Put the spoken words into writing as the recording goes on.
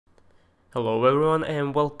Hello everyone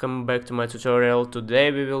and welcome back to my tutorial.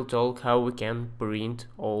 Today we will talk how we can print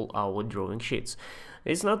all our drawing sheets.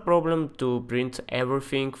 It's not problem to print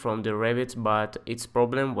everything from the Revit, but it's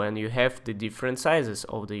problem when you have the different sizes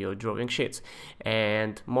of your drawing sheets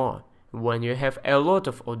and more. When you have a lot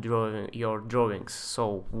of your drawings,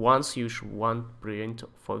 so once you want print,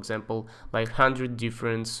 for example, like 100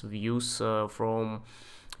 different views from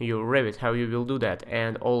your Revit, how you will do that,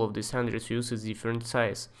 and all of these 100 views is different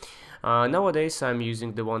size. Nowadays I'm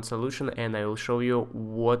using the one solution and I will show you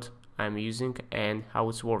what I'm using and how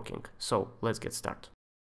it's working. So let's get started.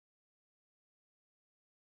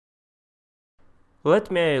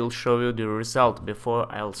 I'll show you the result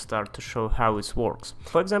before I'll start to show how it works.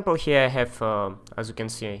 For example, here I have, as you can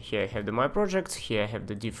see, here I have my projects, here I have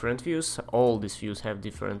the different views. All these views have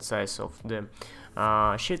different size of the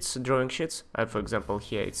drawing sheets. For example,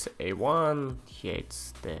 here it's A1, here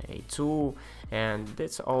it's the A2, and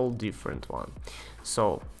that's all different one.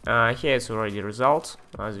 So here it's already result.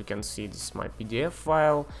 As you can see, this is my PDF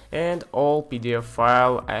file, and all PDF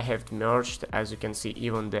file I have merged. As you can see,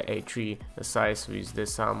 even the A3 size with the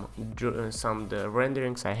some the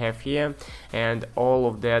renderings I have here, and all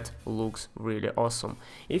of that looks really awesome.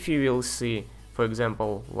 If you will see, for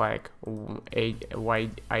example, like a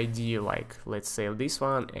wide ID, like let's say this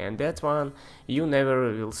one and that one, you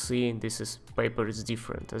never will see this paper is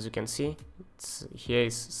different. As you can see, here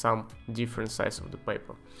is some different size of the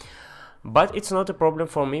paper. But it's not a problem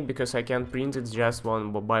for me because I can print it just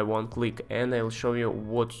by one click, and I'll show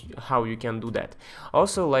you how you can do that.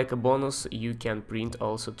 Also, like a bonus, you can print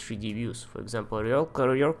also 3D views. For example,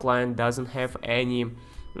 your client doesn't have any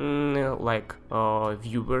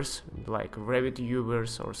viewers, like Revit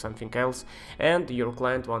viewers or something else, and your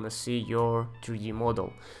client wanna see your 3D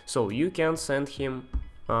model. So you can send him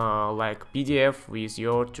like PDF with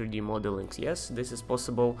your 3D modelings. Yes, this is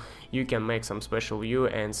possible. You can make some special view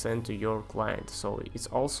and send to your client. So it's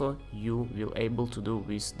also you will able to do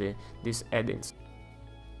with these add-ins.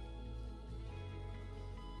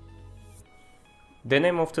 The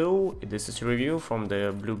name of the tool, this is review from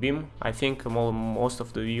the BlueBeam. I think most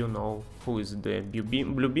of you know who is the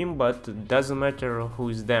BlueBeam, but it doesn't matter who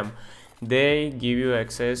is them. They give you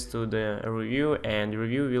access to the review, and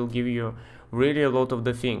review will give you really a lot of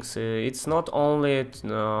the things. It's not only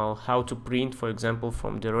how to print, for example,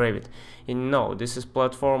 from the Revit. No, this is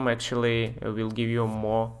platform actually will give you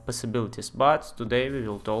more possibilities, but today we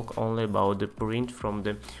will talk only about the print from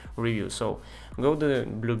the review. So go to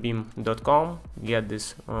bluebeam.com, get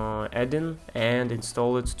this add-in and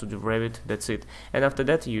install it to the Revit. That's it, and after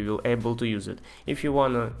that you will able to use it. If you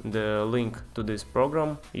want the link to this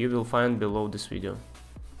program, you will find below this video.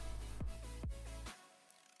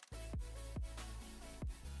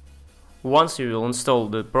 Once you will install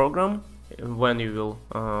the program, when you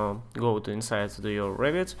will go to inside your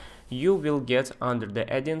Revit, you will get under the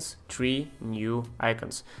add-ins 3 new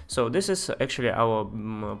icons. So this is actually our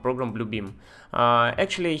program BlueBeam.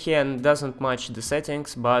 Actually here doesn't match the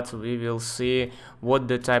settings, but we will see what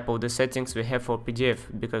the type of the settings we have for PDF,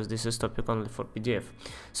 because this is topic only for PDF.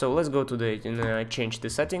 So let's go to the change the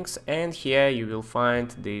settings, and here you will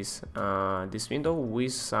find this window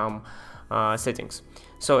with some settings.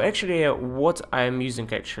 So actually what I'm using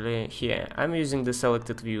here, I'm using the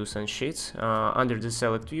selected views and sheets. Under the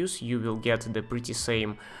select views you will get the pretty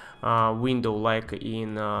same window like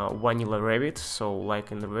in vanilla Revit, so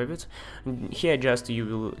like in the Revit. Here just you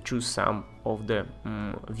will choose some of the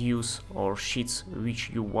views or sheets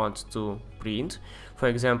which you want to print. For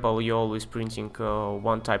example, you're always printing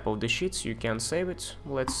one type of the sheets, you can save it.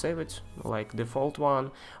 Let's save it like default one,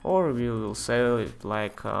 or we will save it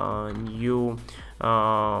like new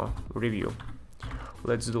review.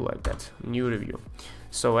 Let's do like that, new review.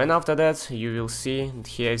 So, and after that you will see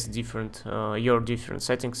here is different, your different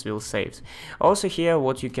settings will saved. Also here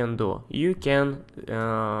what you can do, you can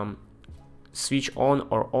switch on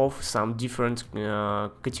or off some different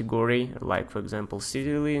category, like for example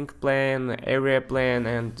city link plan, area plan,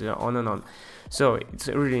 and on and on. So it's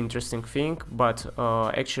a really interesting thing, but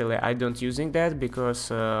actually I don't using that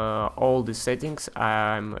because all the settings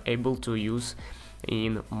I'm able to use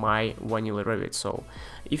in my vanilla Revit. So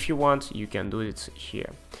if you want, you can do it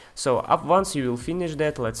here. So once you will finish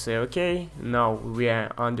that, let's say okay, now we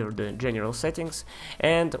are under the general settings,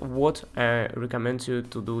 and what I recommend you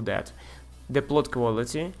to do that. the plot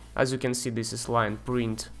quality, as you can see, this is line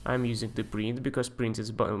print. I'm using the print because print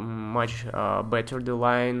is much better, the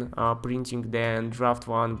line printing, than draft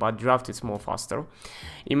one, but draft is more faster.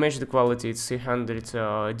 Image the quality, it's 300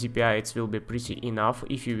 dpi, it will be pretty enough.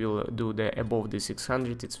 If you will do the above the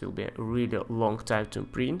 600, it will be a really long time to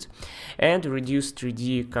print. And reduce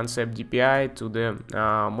 3D concept dpi to the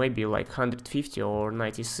maybe like 150 or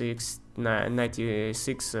 96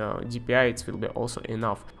 dpi, it will be also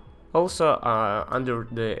enough. Also, under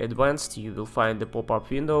the advanced, you will find the pop-up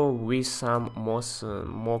window with some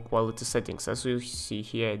more quality settings. As you see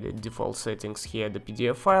here, the default settings here, the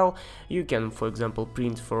PDF file. You can, for example,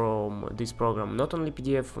 print from this program not only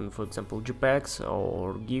PDF, and for example JPEGs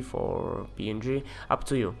or GIF or PNG, up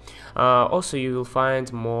to you. Also, you will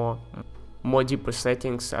find more deeper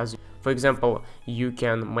settings. As for example, you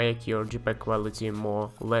can make your JPEG quality more,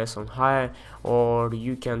 less, or higher, or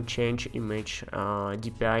you can change image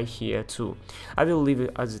DPI here too. I will leave it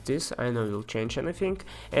as it is. I know will change anything,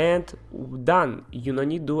 and done. You don't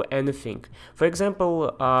need to do anything. For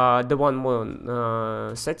example, the one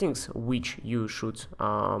more settings which you should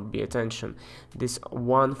be attention. This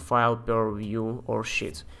one file per view or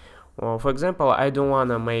sheet. For example, I don't want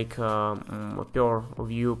to make per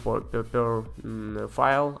view per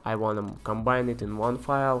file. I want to combine it in one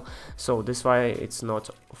file, so this why it's not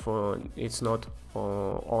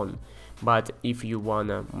on. But if you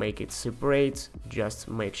wanna make it separate, just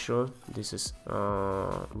make sure this is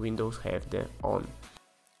Windows have the on.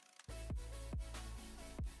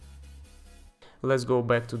 Let's go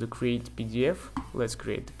back to the create PDF. Let's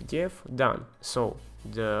create the PDF. Done. So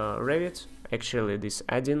the Revit, actually this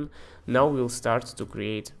add-in, now we'll start to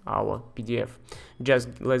create our PDF. Just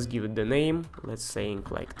let's give it the name. Let's say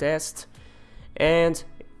like test, and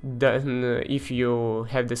then if you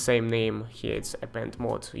have the same name here, it's append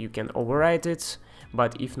mode, you can overwrite it,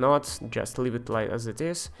 but if not, just leave it like as it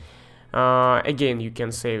is. Again, you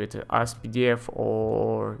can save it as PDF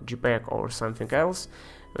or JPEG or something else.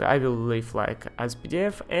 I will leave like as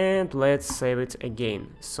PDF, and let's save it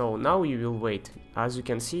again. So now you will wait. As you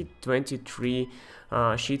can see, 23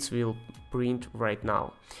 sheets will print right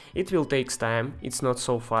now. It will take time, it's not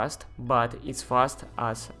so fast, but it's fast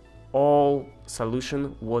as all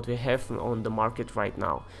solution what we have on the market right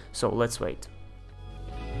now. So let's wait.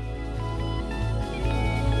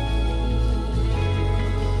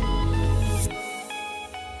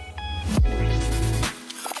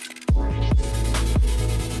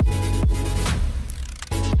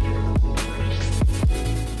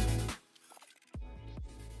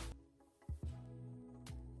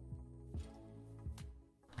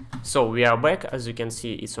 So we are back. As you can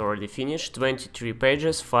see, it's already finished. 23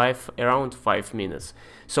 pages, around 5 minutes.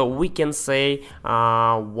 So we can say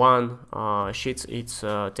one sheet it's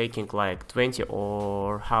taking like 20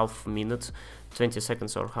 or half minute, 20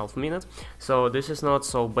 seconds or half minute. So this is not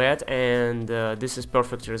so bad, and this is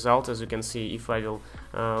perfect result. As you can see, if I will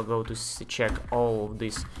go to check all of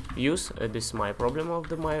these views, this is my problem of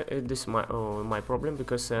the my problem,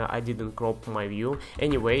 because I didn't crop my view.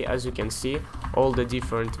 Anyway, as you can see, all the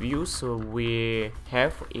different views we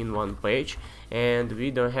have in one page, and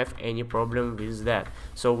we don't have any problem with that.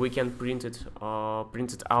 So we can print it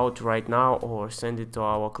out right now or send it to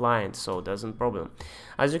our client, so doesn't problem.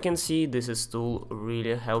 As you can see, this is tool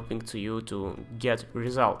really helping to you to get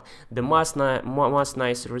result. The most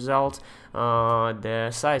nice result,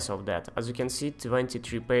 the size of that. As you can see,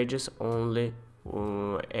 23 pages, only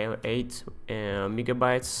 8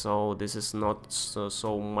 megabytes, so this is not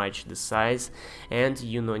so much the size, and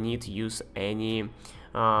you don't need to use any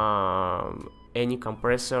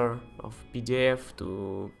compressor of PDF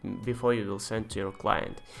before you will send to your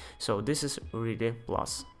client. So this is really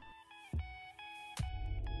plus.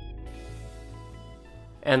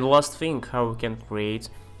 And last thing, how we can create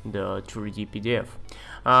the 3D PDF.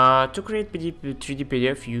 To create 3D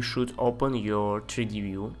PDF, you should open your 3D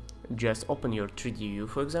view. Just open your 3D view.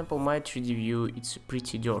 For example, my 3D view, it's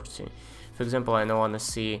pretty dirty. For example, I don't want to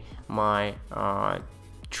see my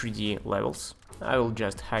 3D levels. I will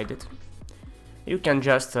just hide it. You can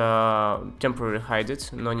just temporarily hide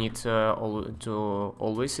it. No need to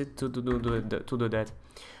always do that.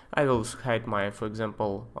 I will hide my, for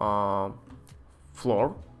example,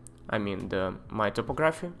 floor. I mean my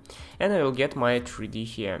topography, and I will get my 3D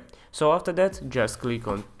here. So after that, just click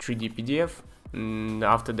on 3D PDF.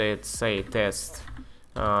 After that, say test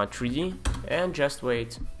 3D, and just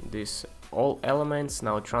wait. This all elements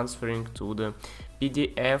now transferring to the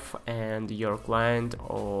PDF, and your client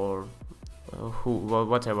or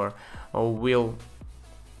whatever will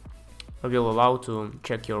allow to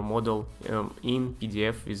check your model in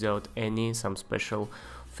PDF without any some special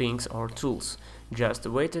things or tools. Just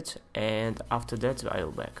wait it, and after that I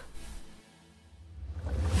will back.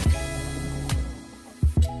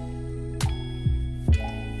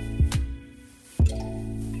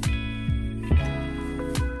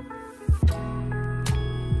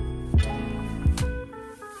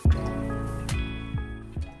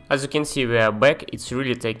 As you can see, we are back. It's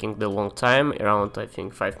really taking the long time, around I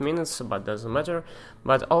think 5 minutes, but doesn't matter.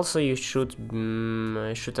 But also you should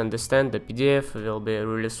understand the PDF will be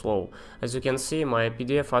really slow. As you can see, my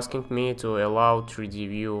PDF asking me to allow 3D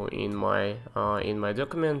view in my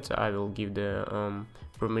document. I will give the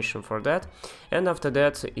permission for that, and after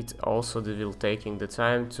that it also will taking the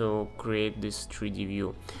time to create this 3D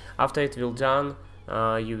view. After it will done,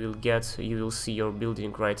 you will see your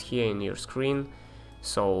building right here in your screen.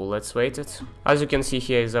 So let's wait it. As you can see,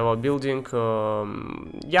 here is our building.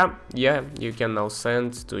 Yeah, you can now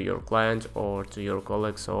send to your client or to your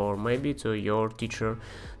colleagues or maybe to your teacher,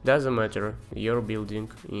 doesn't matter, your building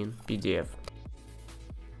in PDF.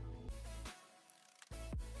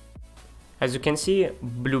 As you can see,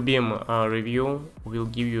 BlueBeam review will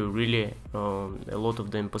give you really a lot of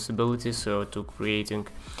the possibilities to creating,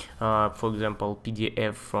 for example,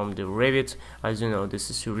 PDF from the Revit. As you know, this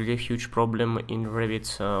is a really huge problem in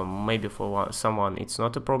Revit. Maybe for someone it's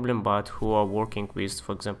not a problem, but who are working with,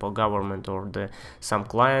 for example, government or some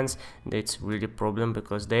clients, it's really problem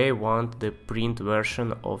because they want the print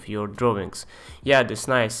version of your drawings. Yeah, that's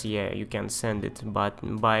nice. Yeah, you can send it, but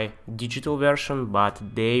by digital version, but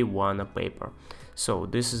they want a paper. So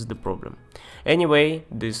this is the problem. Anyway,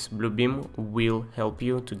 this BlueBeam will help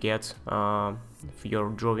you to get your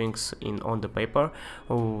drawings on the paper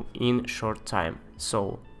in short time.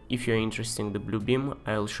 So if you're interested in the BlueBeam,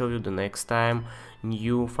 I'll show you the next time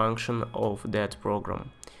new function of that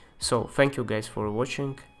program. So thank you guys for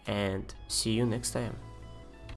watching, and see you next time.